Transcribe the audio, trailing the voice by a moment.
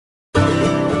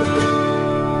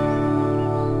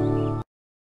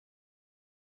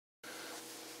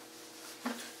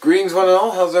Greetings one and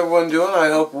all, how's everyone doing? I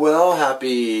hope well.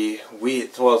 Happy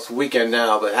well, it's weekend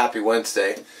now, but happy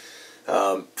Wednesday.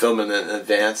 Filming in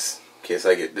advance in case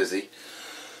I get busy.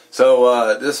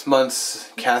 So this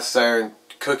month's cast iron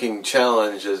cooking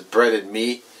challenge is breaded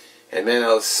meat, and man,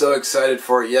 I was so excited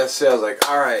for it yesterday. I was like,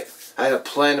 alright, I had a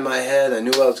plan in my head, I knew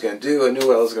what I was going to do, I knew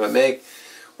what I was going to make.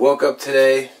 Woke up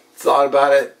today, thought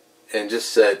about it, and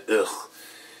just said, ugh,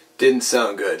 didn't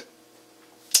sound good.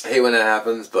 I hate when that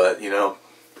happens, but you know,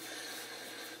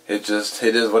 it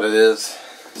is what it is.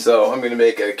 So I'm going to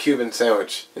make a Cuban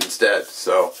sandwich instead.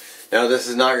 So now this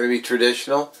is not going to be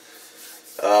traditional.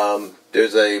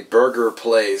 There's a burger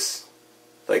place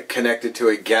like connected to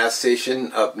a gas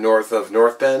station up north of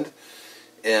North Bend,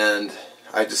 and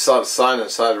I just saw the sign on the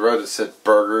side of the road that said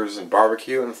burgers and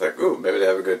barbecue, and I was like, ooh, maybe they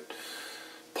have a good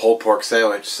pulled pork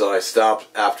sandwich. So I stopped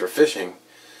after fishing,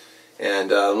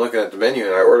 and I'm looking at the menu,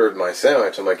 and I ordered my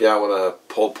sandwich. I'm like, yeah, I want a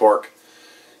pulled pork.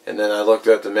 And then I looked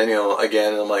at the menu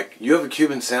again, and I'm like, you have a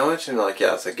Cuban sandwich? And they're like,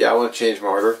 yeah. It's like, yeah, I want to change my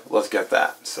order. Let's get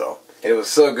that. So it was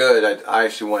so good, I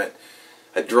actually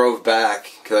I drove back,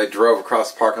 because I drove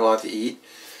across the parking lot to eat.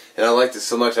 And I liked it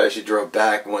so much, I actually drove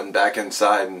back and went back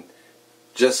inside and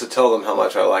just to tell them how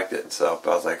much I liked it. So I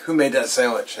was like, who made that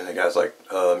sandwich? And the guy's like,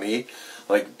 me. I'm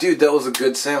like, dude, that was a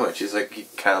good sandwich. He's like, he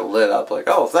kind of lit up like,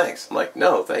 oh, thanks. I'm like,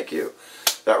 no, thank you.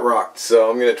 That rocked.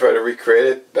 So I'm going to try to recreate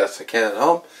it best I can at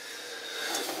home.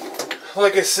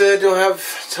 Like I said, don't have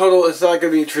total, it's not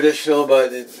going to be traditional,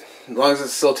 but as long as it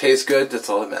still tastes good, that's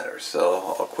all that matters.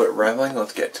 So I'll quit rambling,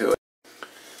 let's get to it.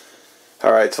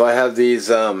 Alright, so I have these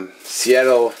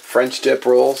Seattle French dip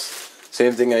rolls.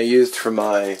 Same thing I used for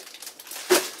my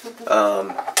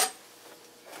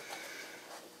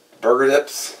burger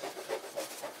dips.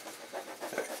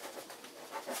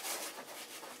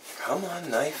 Come on,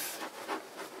 knife.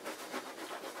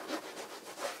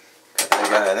 I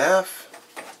got it in half.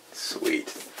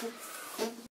 Sweet.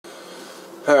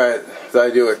 Alright, so I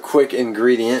do a quick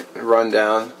ingredient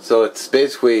rundown. So it's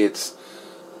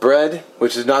bread,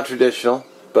 which is not traditional,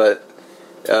 but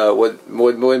what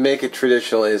would make it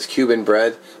traditional is Cuban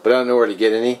bread, but I don't know where to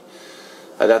get any.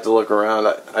 I'd have to look around.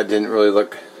 I didn't really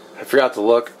look. I forgot to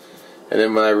look, and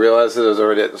then when I realized it was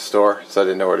already at the store, so I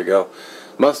didn't know where to go.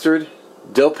 Mustard,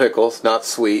 dill pickles, not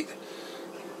sweet.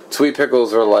 Sweet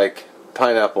pickles are like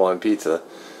pineapple on pizza.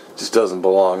 Just doesn't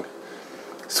belong.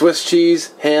 Swiss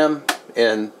cheese, ham,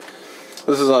 and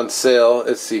this is on sale.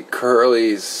 It's the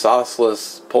Curly's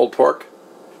sauceless pulled pork.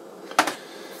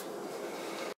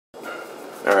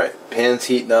 Alright, pan's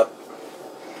heating up.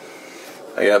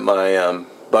 I got my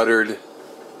buttered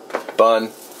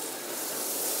bun.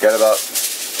 Got about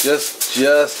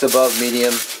just above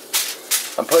medium.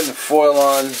 I'm putting foil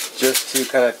on just to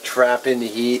kind of trap in the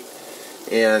heat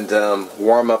and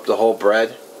warm up the whole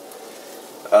bread.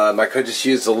 I could just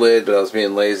use the lid, but I was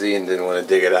being lazy and didn't want to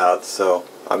dig it out, so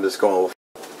I'm just going with.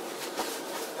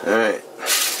 Alright.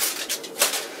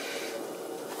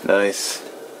 Nice.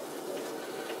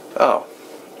 Oh.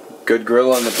 Good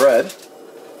grill on the bread.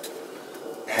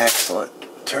 Excellent.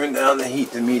 Turn down the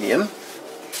heat to medium.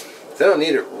 I don't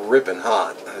need it ripping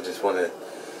hot. I just want it,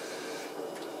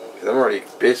 because I'm already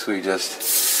basically just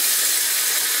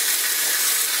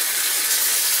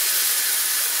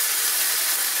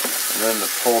and then the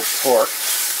pulled pork.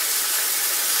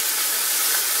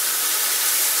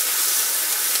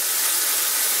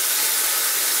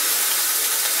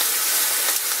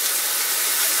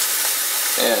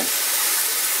 And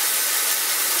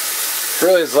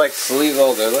Curly's likes to leave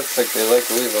all there. Looks like they like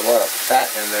to leave a lot of fat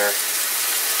in there.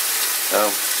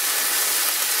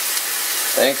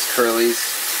 Thanks, Curly's.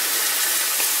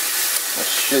 That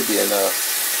should be enough.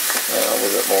 A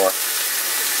little bit more.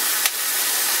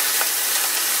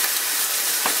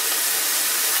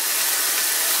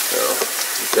 So,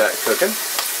 keep that cooking.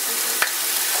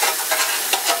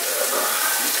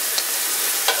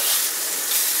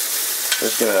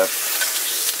 Just gonna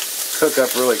cook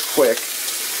up really quick.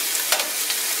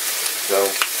 So,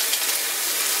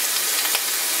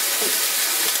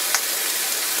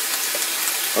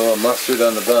 a little mustard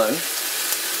on the bun.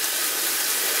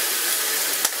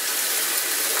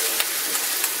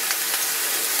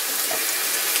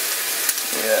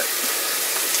 Yeah.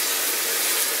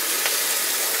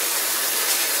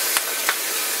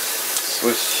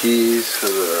 Swiss cheese for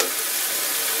the.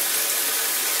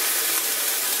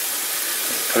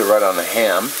 Put it right on the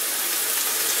ham.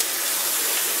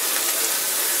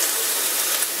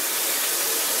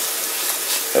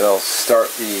 It'll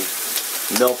start the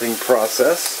melting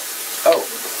process. Oh,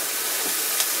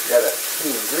 got a key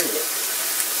ingredient.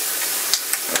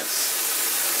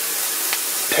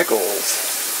 That's pickles.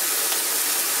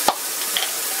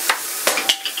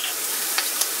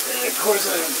 course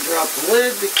I have to drop the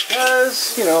lid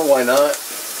because, you know, why not?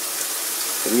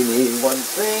 We need one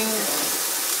thing.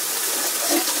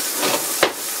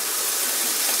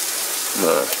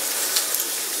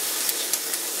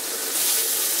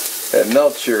 And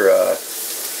melt your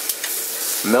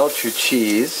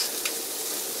cheese.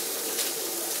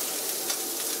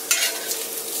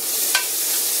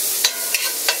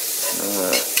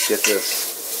 Get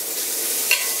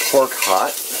this pork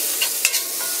hot.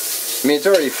 I mean, it's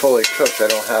already fully cooked. I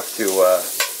don't have to,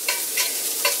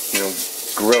 you know,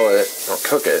 grill it or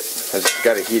cook it. I just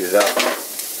got to heat it up.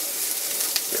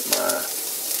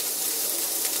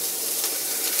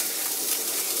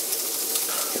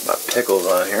 Get my pickles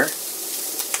on here.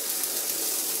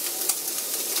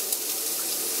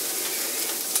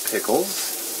 Pickles.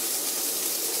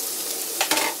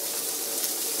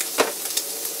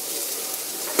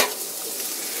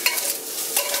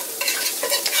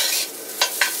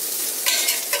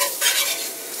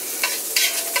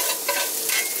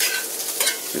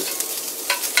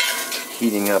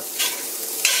 Heating up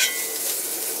this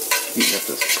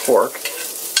pork.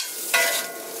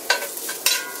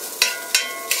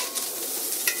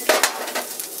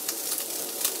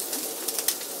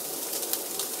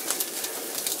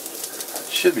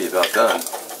 Should be about done.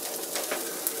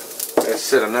 Like I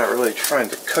said, I'm not really trying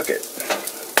to cook it.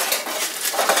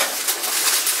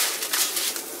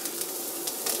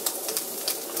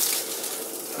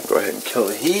 I'll go ahead and kill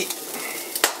the heat.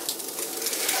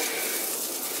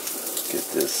 Get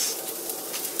this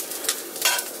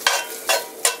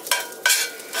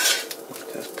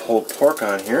pulled pork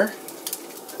on here.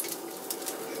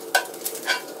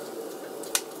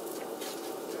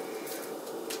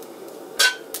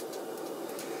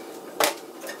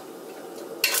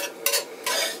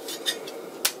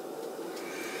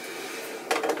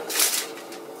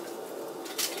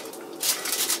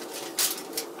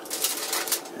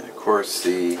 And of course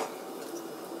the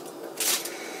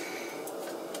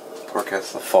pork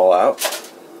has to fall out.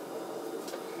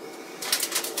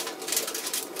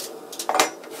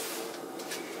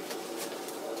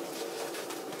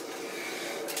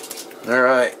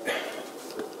 Alright.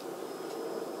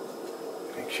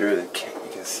 Make sure that you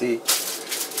can see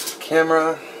the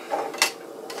camera.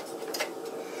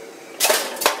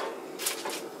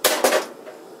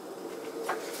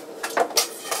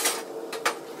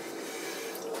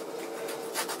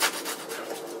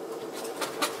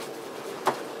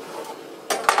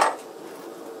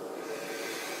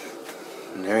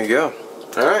 And there you go.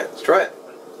 Alright, let's try it.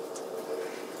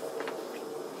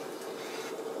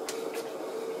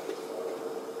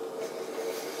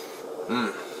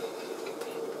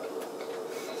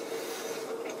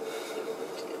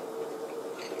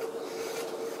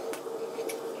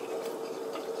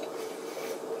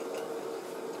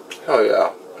 Oh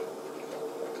yeah.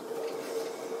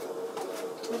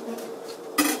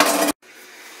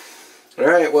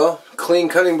 Alright, well, clean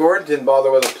cutting board. Didn't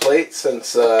bother with a plate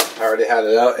since I already had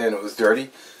it out and it was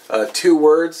dirty. 2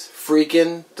 words,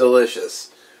 freaking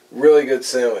delicious. Really good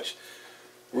sandwich.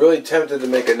 Really tempted to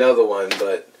make another one,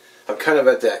 but I'm kind of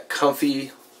at that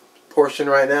comfy portion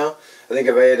right now. I think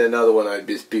if I ate another one, I'd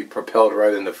just be propelled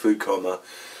right into food coma.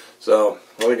 So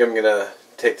I think I'm going to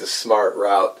take the smart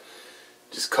route.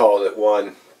 Just call it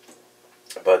one.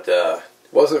 But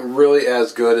wasn't really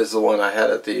as good as the one I had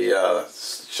at the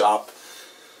shop.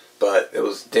 But it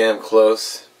was damn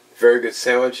close. Very good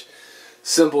sandwich.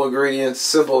 Simple ingredients,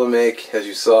 simple to make, as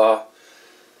you saw.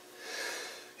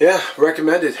 Yeah,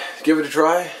 recommended. Give it a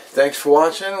try. Thanks for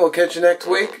watching. We'll catch you next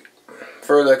week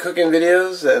for the cooking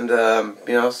videos, and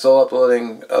you know, still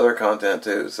uploading other content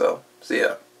too. So, see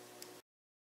ya.